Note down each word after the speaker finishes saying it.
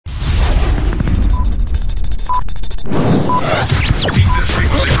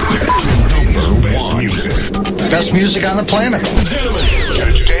best music on the planet.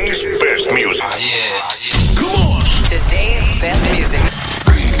 Today's best music. Come on. Today's best music.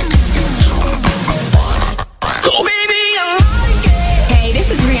 Go. Baby, I like it. Hey,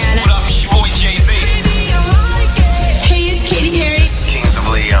 this is Rihanna. What up, it's your boy Jay-Z. Baby, I like it. Hey, it's Katy Perry. This is Kings of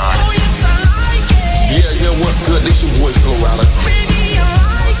Leon. Oh, yes, I like it. Yeah, what's good? This your boy Flo Rida. Baby, I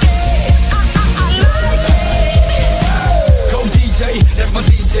like it. I like it. Go DJ, that's my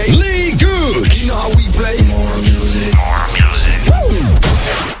DJ. Lee Good. You know how we play. More music. More music.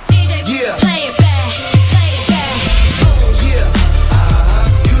 DJ, Yeah. play it back. Play it back. Yeah.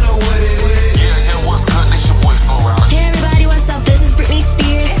 You know what it is. Yeah, what's good? This your boy Flo Rida. Hey everybody, what's up? This is Britney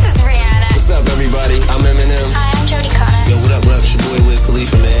Spears. This is Rihanna. What's up, everybody? I'm Eminem. Hi, I'm Jodie Connor. Yo, what up, it's your boy Wiz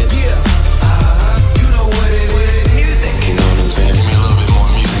Khalifa, man. Yeah. You know what it is. Music. You know what I'm saying? Give me a little bit more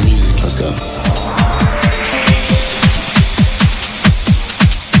music. Let's go.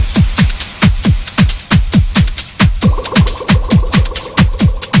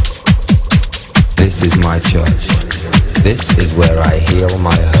 This is my church. This is where I heal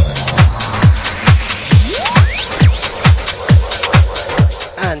my hurt.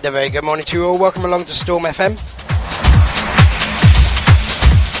 And a very good morning to you all. Welcome along to Storm FM.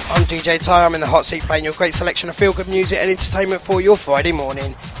 I'm DJ Ty. I'm in the hot seat playing your great selection of feel-good music and entertainment for your Friday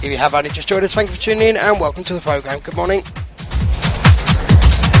morning. If you have only just joined us, thank you for tuning in and welcome to the programme. Good morning.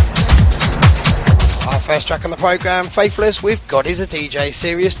 Our first track on the programme, Faithless with God is a DJ,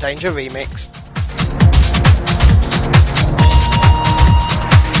 Serious Danger remix.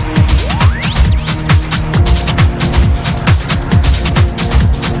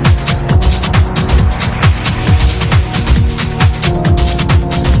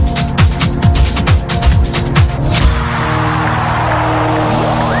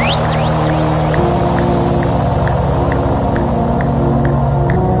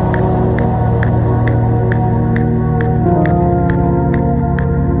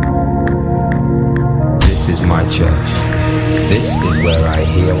 Church. This is where I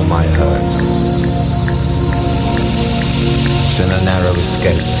heal my hurts. It's in a narrow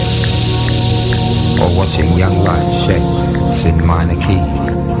escape, or watching young life shape. It's in minor key.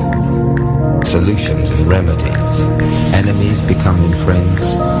 Solutions and remedies. Enemies becoming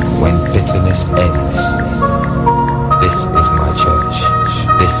friends when bitterness ends. This is my church.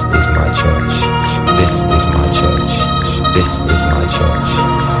 This is my church. This is my church. This is my church.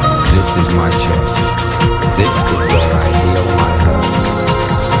 This is my church. This is where I heal my hurts.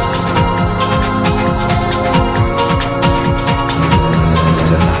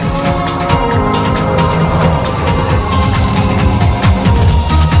 Tonight. This is my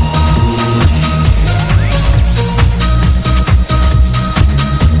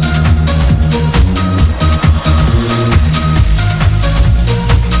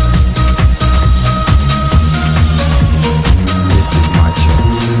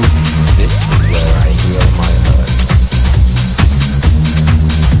church. This is where I heal my hurts.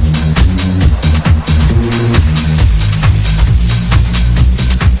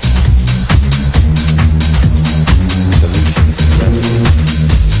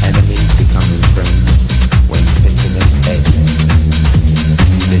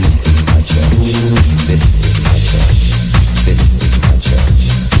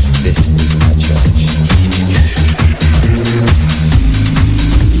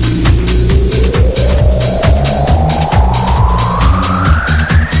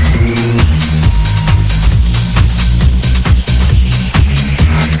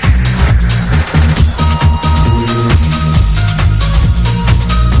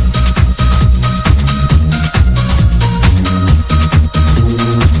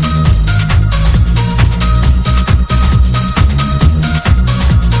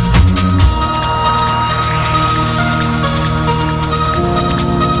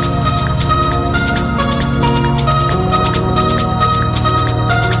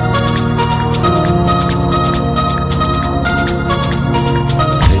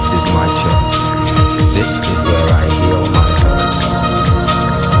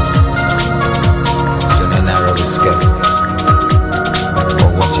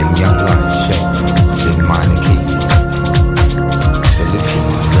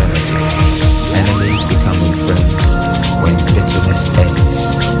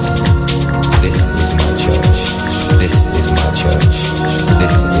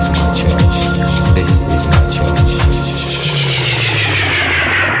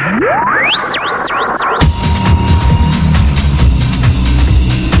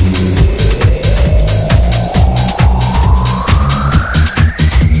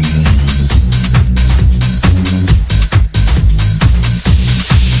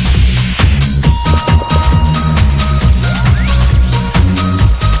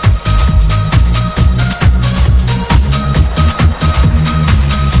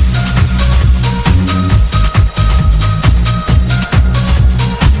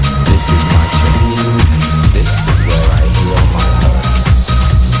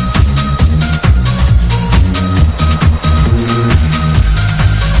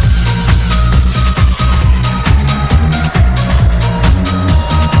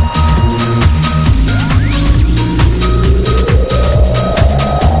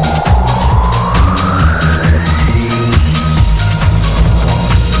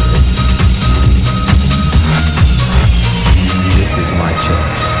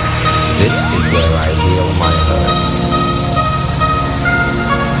 This is